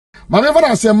My never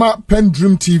I say ma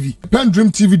PENDREAM TV.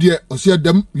 PENDREAM TV there. I see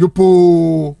them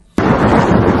yopo.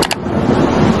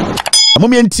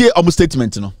 Amomientie almost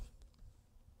statement no.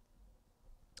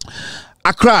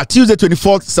 Accra, Tuesday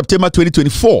 24th September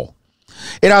 2024.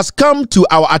 It has come to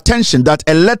our attention that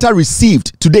a letter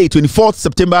received today, 24th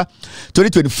September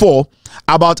 2024,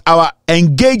 about our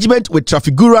engagement with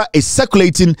Trafigura is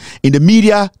circulating in the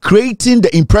media, creating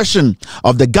the impression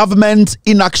of the government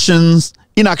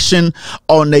inaction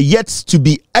on a yet to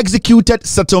be executed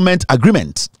settlement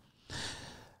agreement.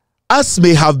 As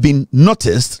may have been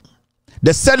noticed,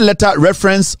 the said letter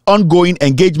referenced ongoing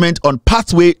engagement on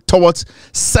pathway towards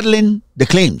settling the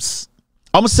claims.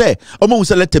 Say,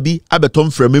 let be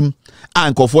abeton from him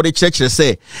and for the church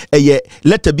say,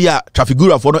 let be a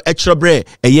Trafigura for no extra bre,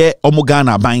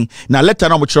 omogana bang. Now let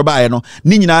no mutroba no,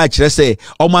 Nina say,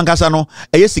 Omankasano,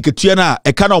 Sikatuana,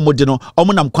 a cano modino,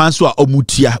 omonam kwansua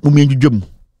omutia, muminjum.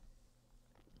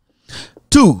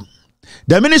 2.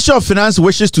 The Ministry of Finance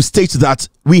wishes to state that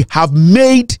we have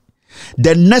made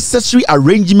the necessary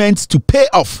arrangements to pay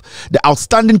off the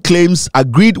outstanding claims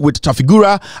agreed with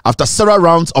Trafigura after several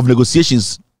rounds of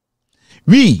negotiations.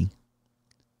 We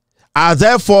are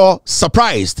therefore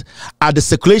surprised at the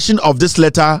circulation of this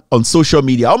letter on social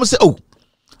media. I almost say, oh,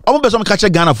 I'm going to catch a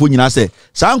Ghana for you. I say,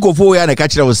 Sanko for ya na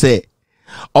catch it. I will say,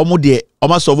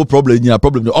 almost solve a problem. You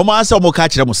problem. Almost say, almost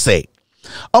catch it. I will say,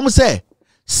 almost say,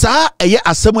 sa eye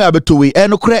asemu abetowe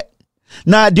no kre.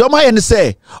 Na the Oma and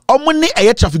say, Omuni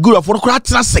a Trafigura for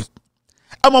Kratrase.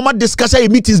 A mama discuss a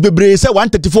meetings bebre say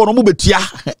 134 no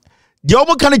mubetia. The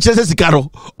Omo can chase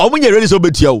Sicaro. Omunya ready so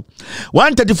betio.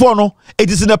 134 no, it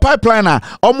is in the pipeline.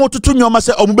 Omo to nyoma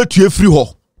say omubetua free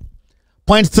ho.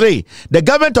 Point 3. The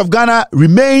government of Ghana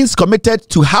remains committed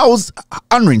to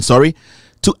honoring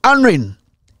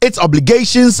its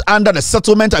obligations under the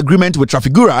settlement agreement with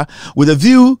Trafigura with a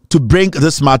view to bring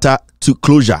this matter to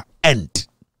closure. End.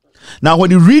 Now,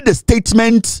 when you read the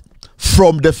statement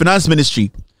from the finance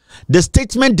ministry, the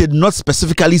statement did not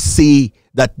specifically say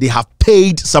that they have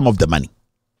paid some of the money.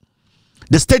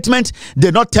 The statement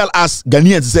did not tell us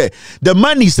Ghanaians say the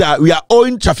money that we are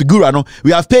owing Trafigura, no,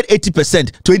 we have paid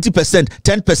 80%, 20%,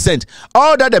 10%.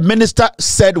 All that the minister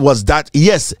said was that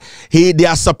yes, they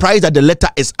are surprised that the letter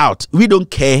is out. We don't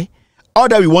care. All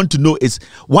that we want to know is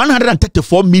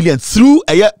 134 million through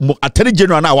a attorney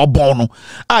general now bono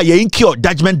incur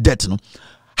judgment debt. No,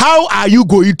 how are you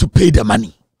going to pay the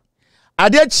money?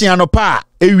 Ade chiano pa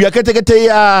ewia ketekete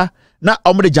ya na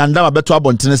omre jandama beto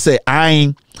abontene say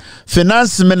I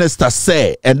finance minister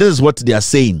say, and this is what they are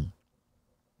saying.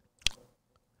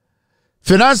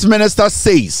 Finance minister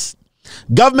says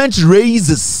government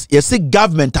raises, you see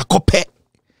government akope.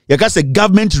 You can say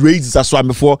government raises as well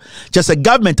before. Just a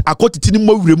government akotitini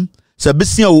mo room. So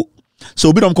bisia so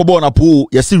we don't come on a pool.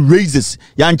 You see raises.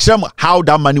 You understand how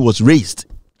that money was raised.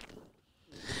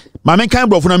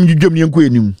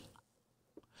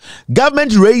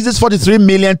 Government raises 43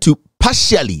 million to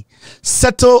partially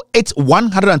settle its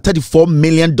 $134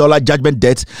 million judgment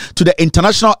debt to the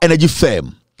international energy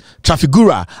firm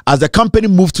Trafigura as the company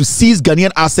moved to seize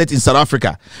Ghanaian assets in South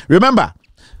Africa. Remember,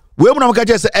 we have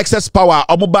excess power,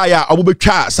 sa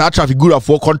Trafigura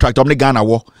for contract on the Ghana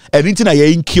war, and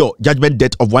incur judgment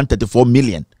debt of $134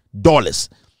 million.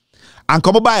 And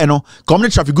come by no, come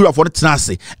Trafigura for the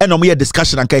tenancy, and no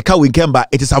discussion and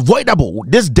it is avoidable.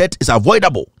 This debt is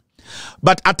avoidable.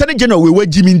 But Attorney General we were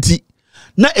Jiminti.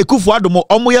 Na ekufu adomo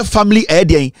omo family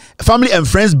family and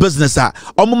friends business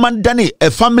omo mandani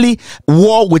a family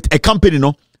war with a company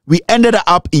no. We ended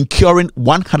up incurring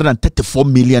 $134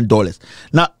 million.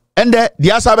 Now, and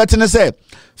the answer say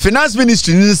finance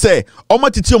ministry say omo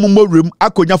titi omo room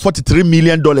akonya $43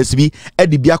 million bi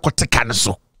edibia kotekane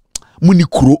so muni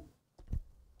kuro.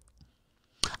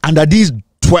 Under these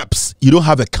twerps, you don't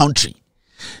have a country.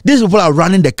 These people are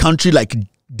running the country like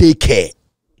daycare.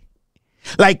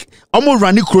 Like omo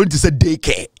running kuro to say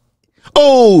daycare.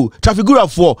 Oh, Trafigura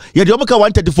for yeah, the Omoka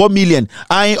 134 million.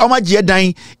 I Oma Jia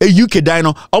dying a UK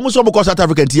dino, almost almost South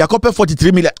African tea. I copy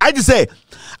 43 million. I just say,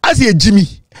 I see a Jimmy.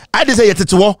 I just say yet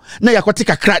to war. Now you take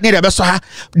a crack near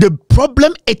the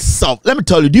problem itself. Let me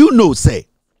tell you, do you know, say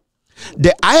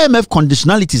the IMF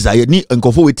conditionalities are need and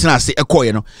go forward say a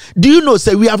do you know,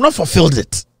 say we have not fulfilled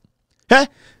it? Eh?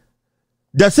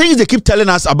 The things they keep telling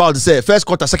us about, say first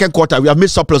quarter, second quarter, we have made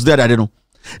surplus there, I don't know.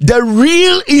 The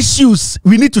real issues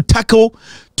we need to tackle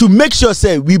to make sure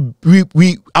say we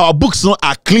our books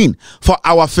are clean for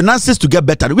our finances to get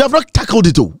better. We have not tackled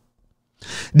it all.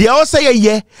 They all say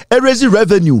yeah, raise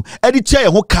revenue, editor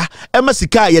hoka,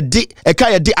 emasika ye di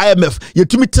IMF, ye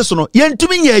to me tesono, ye to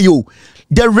me ye you.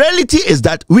 the reality is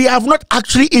that we have not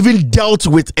actually even dealt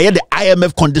with the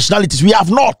IMF conditionalities. We have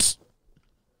not.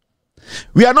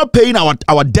 We are not paying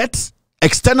our debts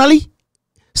externally.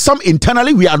 Some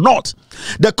internally, we are not.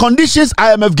 The conditions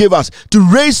IMF gave us to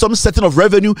raise some certain of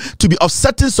revenue, to be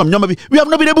offsetting some number, we have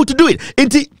not been able to do it.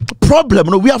 It's the problem.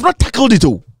 No, we have not tackled it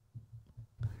all.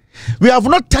 We have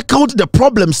not tackled the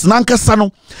problems.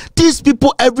 Nankasano. These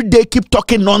people every day keep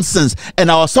talking nonsense,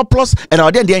 and our surplus and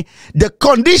our the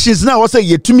conditions now say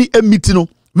yet to me a meeting.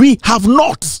 We have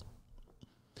not.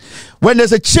 When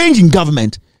there's a change in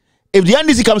government, if the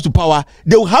NDC comes to power,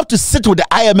 they will have to sit with the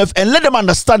IMF and let them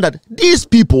understand that these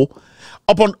people,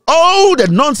 upon all the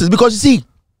nonsense, because you see,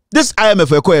 this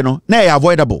IMF now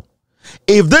avoidable.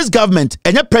 If this government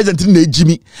and your president in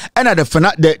Jimmy and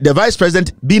the vice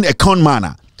president being a con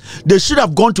man, they should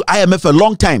have gone to IMF a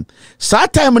long time. So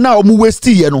that time now,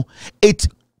 it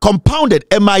compounded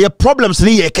my problems.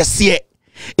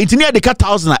 It's near the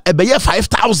 1,000,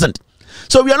 5,000.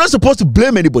 So we are not supposed to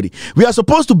blame anybody. We are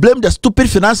supposed to blame the stupid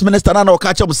finance minister and our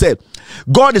catcher who said,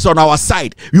 God is on our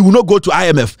side. We will not go to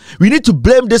IMF. We need to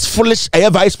blame this foolish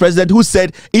vice president who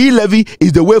said e-levy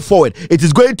is the way forward. It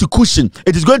is going to cushion.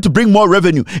 It is going to bring more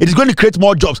revenue. It is going to create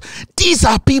more jobs. These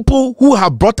are people who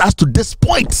have brought us to this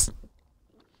point.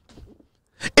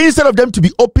 Instead of them to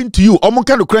be open to you,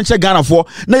 kind of crunch Ghana for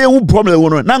na you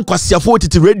problem na nkwasiafo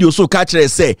titi radio so catch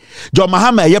say John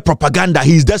Mahama ye propaganda.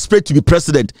 He is desperate to be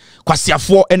president.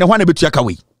 Kwasiafo and one bit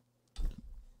yakaway.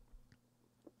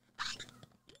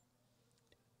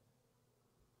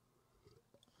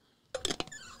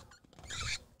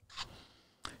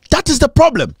 That is the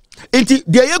problem. It is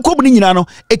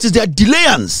their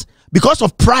delayance. Because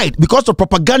of pride, because of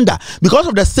propaganda, because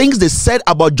of the things they said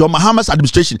about John Mahama's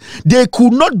administration, they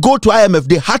could not go to IMF.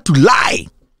 They had to lie.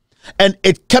 And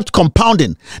it kept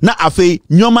compounding. Now,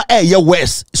 Nyoma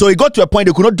worse. So it got to a point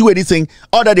they could not do anything.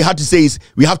 All that they had to say is,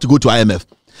 we have to go to IMF.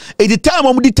 At the time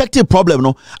when we detected a problem,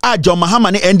 John Mahama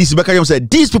and NDC Bekariam said,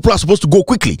 these people are supposed to go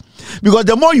quickly. Because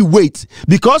the more you wait,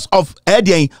 because of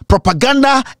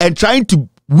propaganda and trying to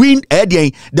win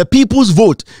the people's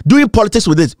vote, doing politics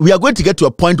with it, we are going to get to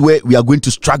a point where we are going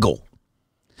to struggle.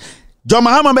 John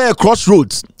Mahama may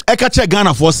crossroads. Ekache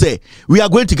Ghana for say we are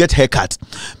going to get haircut.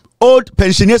 Old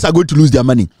pensioners are going to lose their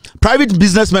money. Private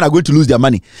businessmen are going to lose their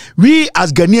money. We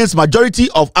as Ghanaians, majority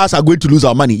of us are going to lose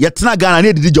our money. Yet na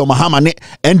Ghana did John Mahama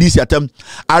and this attempt.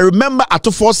 I remember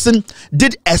Atoforsen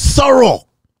did a thorough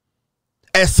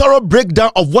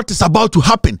breakdown of what is about to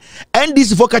happen. And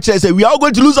this forecaster say we are all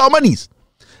going to lose our monies.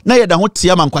 Now you don't see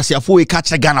man kwasiafo we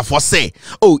catch Ghana for say,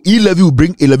 oh, e-levy will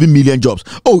bring 11 million jobs.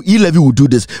 Oh, e-levy will do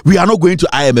this. We are not going to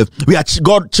IMF. We are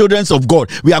children of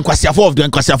God. We are kwasiafo of the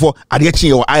kwasiafo at the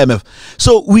IMF.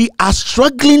 So we are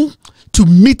struggling to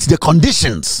meet the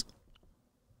conditions.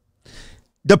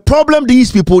 The problem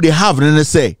these people they have, and they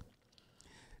say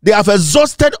they have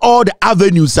exhausted all the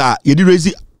avenues you did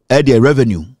raise their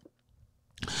revenue.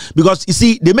 Because you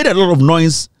see, they made a lot of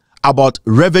noise about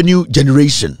revenue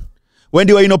generation. When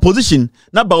they were in opposition,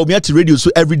 now Bawumia to radio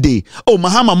so every day. Oh,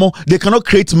 Mahama, they cannot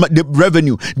create the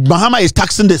revenue. Mahama is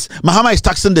taxing this. Mahama is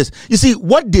taxing this. You see,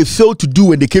 what they failed to do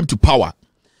when they came to power.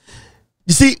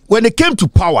 You see, when they came to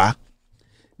power,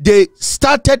 they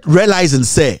started realizing,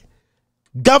 say,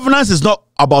 governance is not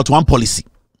about one policy.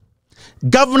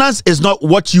 Governance is not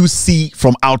what you see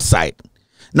from outside.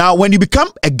 Now, when you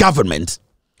become a government,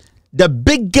 the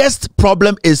biggest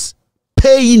problem is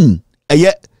paying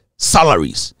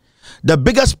salaries. The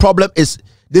biggest problem is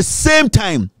the same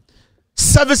time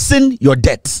servicing your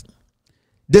debts.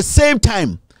 The same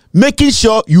time making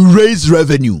sure you raise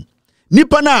revenue.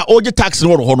 Nipa na oje tax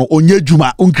no hono onye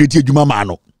juma unkreti juma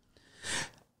mano.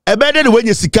 Embedded when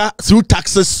you sika through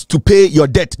taxes to pay your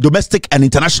debt, domestic and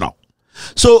international.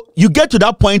 So you get to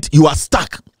that point, you are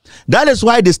stuck. That is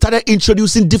why they started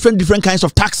introducing different kinds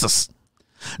of taxes.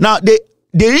 Now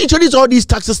they introduced all these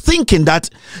taxes thinking that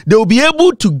they will be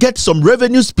able to get some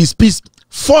revenues piece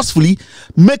forcefully,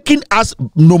 making us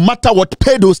no matter what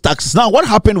pay those taxes. Now what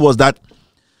happened was that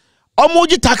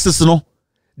omoji taxes,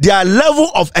 their level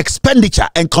of expenditure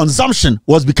and consumption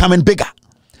was becoming bigger.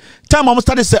 Time almost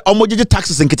started say omoji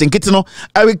taxes and kitchen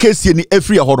every case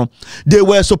every year they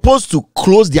were supposed to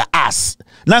close their ass.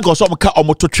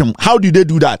 How did they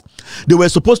do that? They were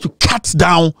supposed to cut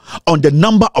down on the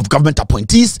number of government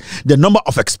appointees, the number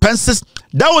of expenses.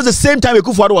 That was the same time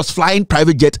Ekufuado was flying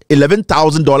private jet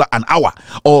 $11,000 an hour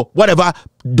or whatever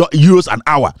euros an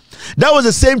hour. That was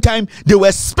the same time they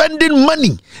were spending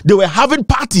money. They were having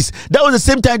parties. That was the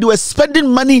same time they were spending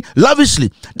money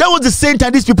lavishly. That was the same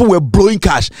time these people were blowing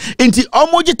cash. Into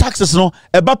omoji taxes no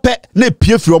ebape ne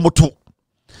pie free omoto.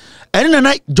 And then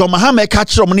John Mahama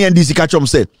catch money and DC catch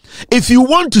say, if you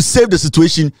want to save the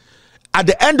situation, at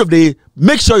the end of the day,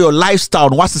 make sure your lifestyle,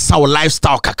 what's our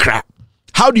lifestyle kakra.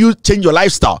 How do you change your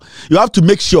lifestyle? You have to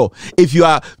make sure if you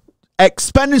are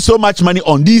expending so much money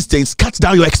on these things, cut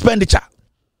down your expenditure.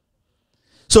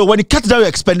 So when you cut down your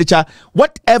expenditure,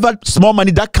 whatever small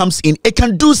money that comes in, it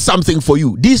can do something for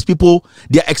you. These people,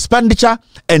 their expenditure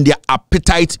and their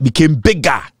appetite became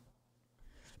bigger.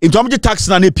 In terms of tax,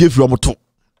 tax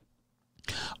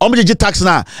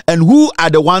now, and who are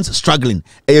the ones struggling?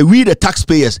 We the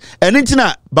taxpayers. And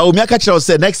Intina Bawumia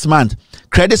said next month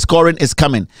credit scoring is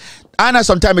coming. And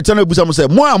sometimes I tell you, someone say,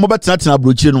 "More I'm about to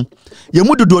bruchino. You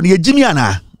mudu do ni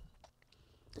jimiana."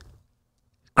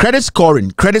 Credit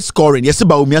scoring. Yes,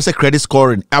 Bawumia say credit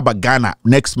scoring. Aba Ghana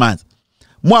next month.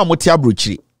 More I'm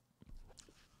bruchi.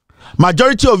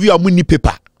 Majority of you are money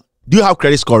paper. Do you have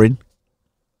credit scoring?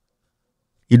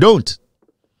 You don't.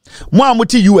 Mo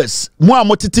amoti US, mo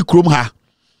amoti ti krom ha.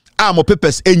 Mo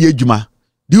papers enye juma.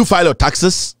 Do you file your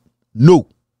taxes? No.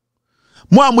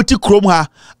 Mo amoti krom ha,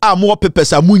 mo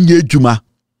papers amunye juma.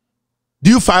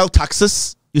 Do you file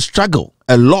taxes? You struggle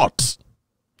a lot.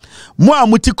 Mo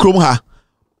amoti krom ha.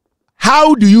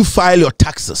 How do you file your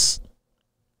taxes?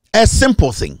 A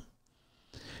simple thing.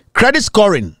 Credit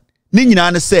scoring, ni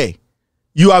nyina say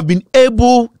you have been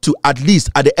able to at least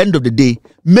at the end of the day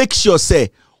make sure say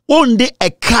one day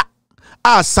eka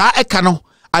sa eka no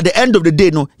at the end of the day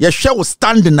no ye share will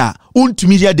stand na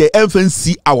untumi ya the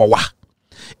FNC awawa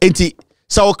enti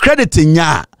so credit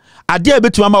nya ade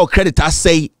betu ama credit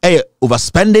say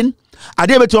overspending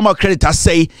ade betu ama credit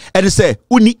say and say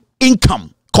uni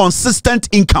income consistent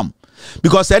income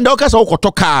because and they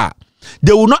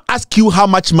will not ask you how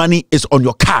much money is on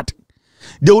your card.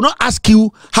 They will not ask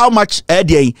you how much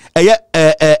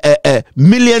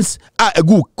millions a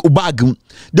good bag.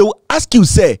 They will ask you,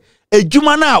 say, a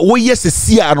jumana wo yes a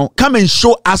come and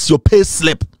show us your pay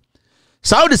slip.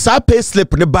 So how does that pay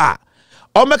slip in the bar?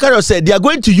 Omekaro said they are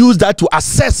going to use that to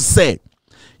assess, say,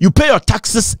 you pay your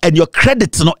taxes and your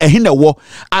credits no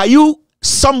are you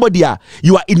somebody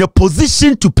you are in a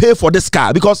position to pay for this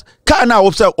car? Because car now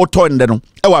auto in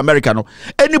America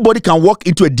anybody can walk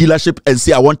into a dealership and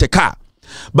say I want a car.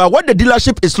 But what the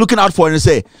dealership is looking out for and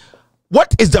say,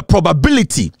 what is the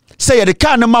probability? Say the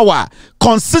car no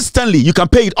consistently you can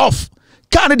pay it off.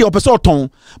 Car the opposite,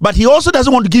 but he also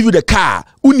doesn't want to give you the car.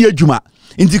 Unye juma.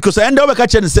 Inti because I end up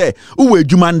catching and say, uwe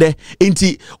jumande.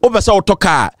 Inti opposite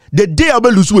car. The day I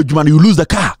will lose jumande, you lose the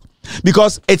car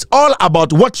because it's all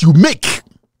about what you make.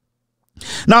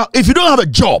 Now, if you don't have a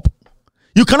job,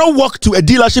 you cannot walk to a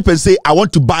dealership and say, I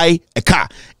want to buy a car.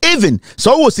 Even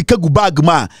so,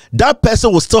 that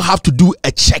person will still have to do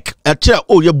a check.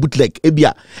 Oh, your bootleg,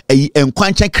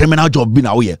 a criminal job being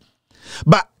out here.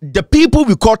 But the people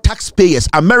we call taxpayers,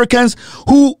 Americans,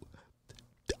 who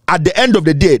at the end of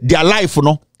the day, their life,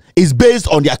 is based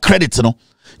on their credit,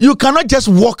 you cannot just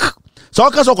walk. So,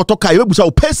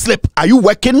 pay slip. Are you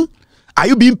working? Are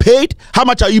you being paid? How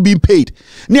much are you being paid?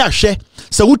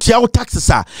 So taxes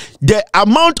are the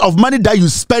amount of money that you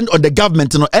spend on the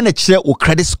government and or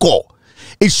credit score.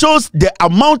 It shows the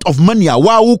amount of money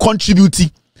who contributing.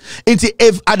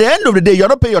 If at the end of the day you're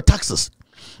not paying your taxes,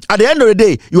 at the end of the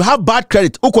day you have bad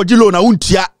credit.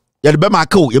 Credit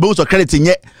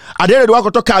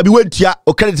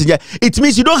it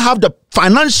means you don't have the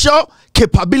financial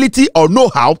capability or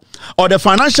know-how or the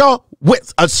financial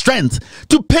width and strength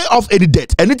to pay off any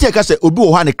debt. And it say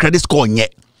obi credit score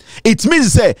yet. It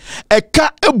means say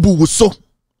eka ebuso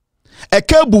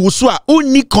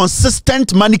only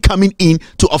consistent money coming in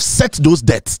to offset those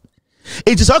debts.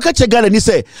 It is okay Ghana and he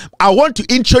say I want to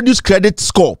introduce credit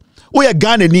score. We are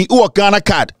Ghana ni or Ghana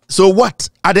card. So what?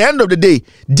 At the end of the day,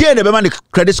 dear the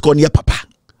credit score near papa.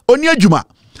 Only juma.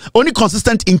 Only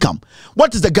consistent income.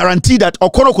 What is the guarantee that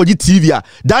Okono Koji TV,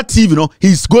 that TV,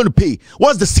 he's going to pay?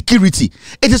 What's the security?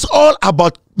 It is all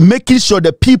about making sure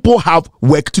that people have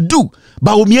work to do.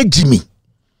 Bawumia Jimmy.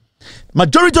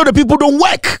 Majority of the people don't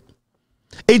work.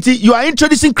 You are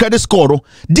introducing credit score.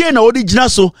 Dear na original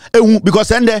so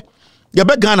because ende you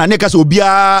be Ghana neka so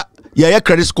obia ya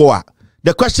credit score.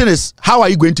 The question is, how are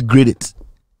you going to grade it?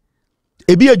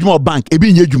 Ebi ejuma bank,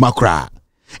 ebi nye ejuma kra.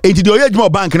 Enti the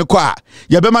ejuma bank no kwa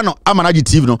ya be ma no amanaji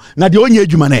TV no na the onye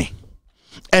ejuma ne.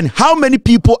 And how many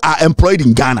people are employed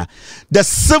in Ghana? The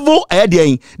civil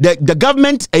the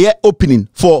government opening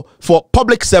for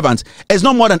public servants is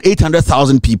not more than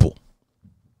 800,000 people.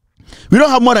 We don't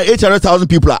have more than 800,000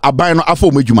 people are buying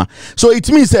afo mejuma. So it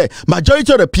means that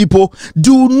majority of the people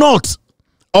do not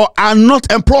or are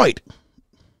not employed.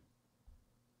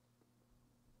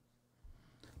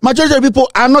 Majority of the people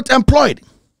are not employed.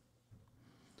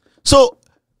 So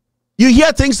you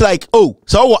hear things like, oh,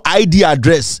 so our ID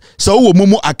address, so our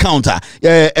Momo account,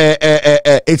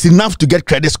 it's enough to get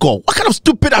credit score. What kind of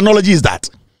stupid analogy is that?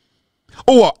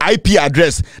 Oh, our IP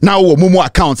address, now our Momo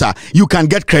account, you can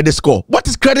get credit score. What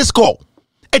is credit score?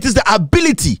 It is the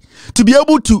ability to be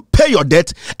able to pay your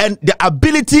debt and the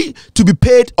ability to be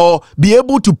paid or be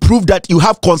able to prove that you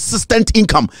have consistent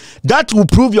income. That will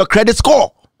prove your credit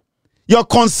score. Your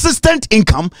consistent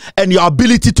income and your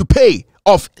ability to pay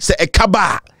off, say, a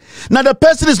kaba. Now, the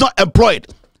person is not employed.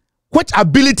 What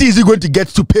ability is he going to get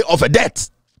to pay off a debt?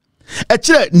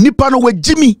 Actually, Nipano we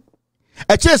Jimmy.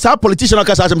 Actually, sa politician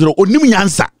aka sa asem onim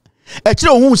nyansa.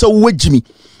 Actually, ohun se we Jimmy.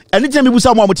 Anytime people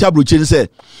say mo amotia broche say,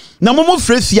 na mo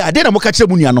frefia, dey na mo ka kire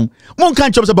mu nuanom. Mo kan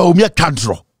chop say Bawumia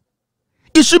twadro.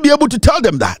 You should be able to tell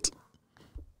them that.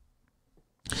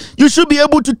 You should be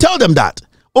able to tell them that.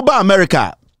 Oba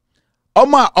America,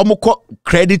 omoko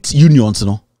credit unions,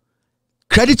 no.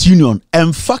 Credit union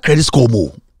and for credit score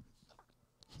more.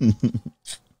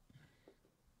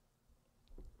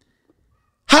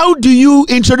 How do you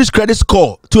introduce credit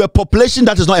score to a population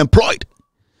that is not employed?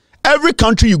 Every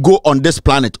country you go on this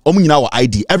planet,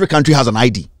 ID. Every country has an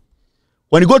ID.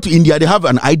 When you go to India, they have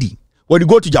an ID. When you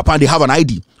go to Japan, they have an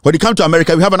ID. When you come to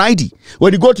America, we have an ID.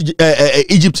 When you go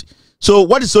to Egypt, so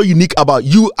what is so unique about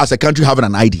you as a country having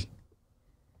an ID?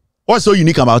 What's so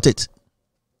unique about it?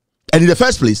 And in the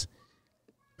first place,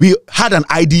 we had an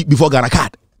ID before Ghana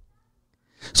card.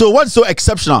 So what's so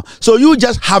exceptional? So you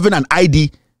just having an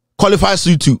ID qualifies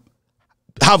you to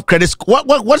have credit.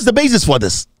 What's the basis for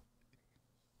this?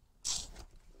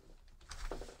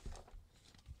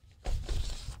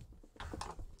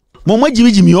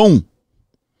 You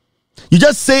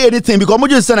just say anything because you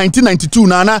just say 1992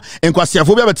 nana and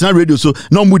kwasiafobia betina radio so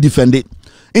no more defend it.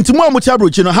 Into more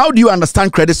how do you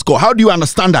understand credit score? How do you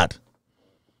understand that?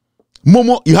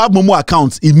 Momo, you have Momo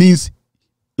accounts. It means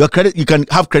your credit. You can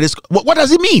have credit score. What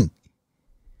does it mean?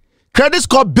 Credit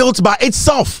score built by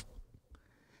itself.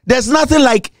 There's nothing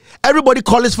like everybody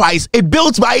qualifies. It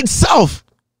built by itself.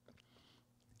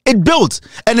 It built,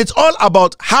 and it's all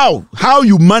about how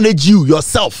you manage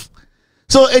yourself.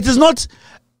 So it is not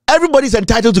everybody's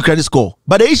entitled to credit score,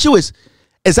 but the issue is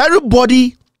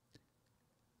everybody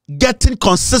getting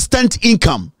consistent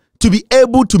income to be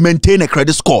able to maintain a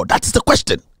credit score? That's the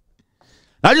question.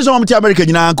 I just want to America,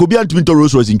 could be to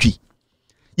Rolls Royce in tree.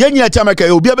 Yenya America,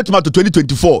 it will be able to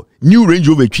 2024 new Range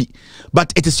Rover tree,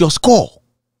 but it is your score.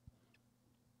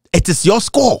 It is your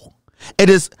score. It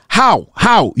is how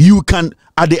you can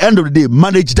at the end of the day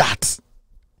manage that.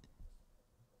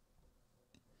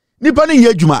 Nipani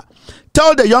yejuma.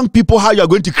 Tell the young people how you are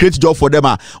going to create job for them.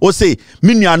 Or say,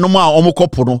 minya no ma omo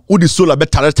kopono, udi sola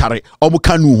betare tare, omo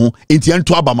kanu ho, inti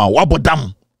entu abama,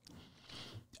 wabodam.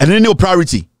 And then your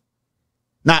priority.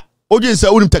 Now, Ojin say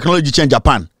unim technology change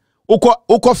Japan.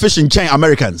 Oko fishing chain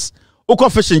Americans. Oko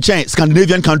fishing chain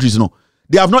Scandinavian countries, no.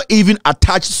 They have not even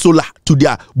attached solar to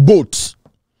their boats.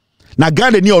 Na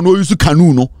Ghana ni ono use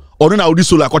canoe no, or na udi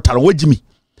solar ko tare wejimi.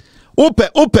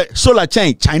 Ope solar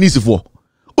chain Chinese for.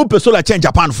 Ope solar chain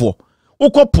Japan for.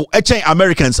 Oko chain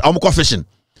Americans amoko fishing.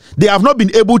 They have not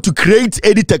been able to create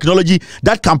any technology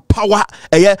that can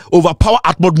overpower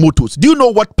outboard motors. Do you know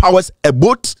what powers a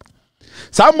boat?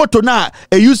 Sa motor na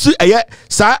use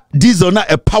sa diesel na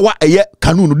power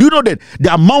canoe. Do you know that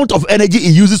the amount of energy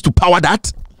it uses to power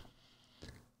that?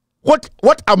 What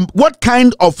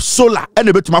kind of solar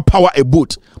enable to power a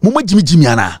boat? Mumo jimi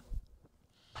ana.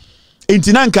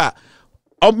 Intinanka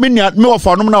me wa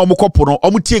fa no na omokopo no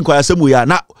omutie nkwasemu ya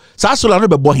na sa solar no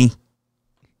be bohin.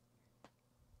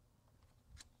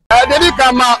 Dedi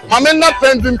kama amena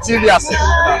PENDREAM TV ase.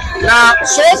 Na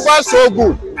so far so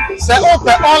good. Say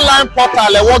open online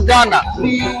portal e wo Ghana.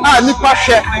 Nipa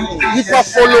share, nipa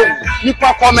follow,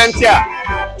 nipa comment here.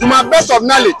 To my best of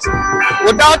knowledge,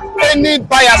 without any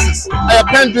biases,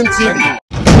 PENDREAM TV.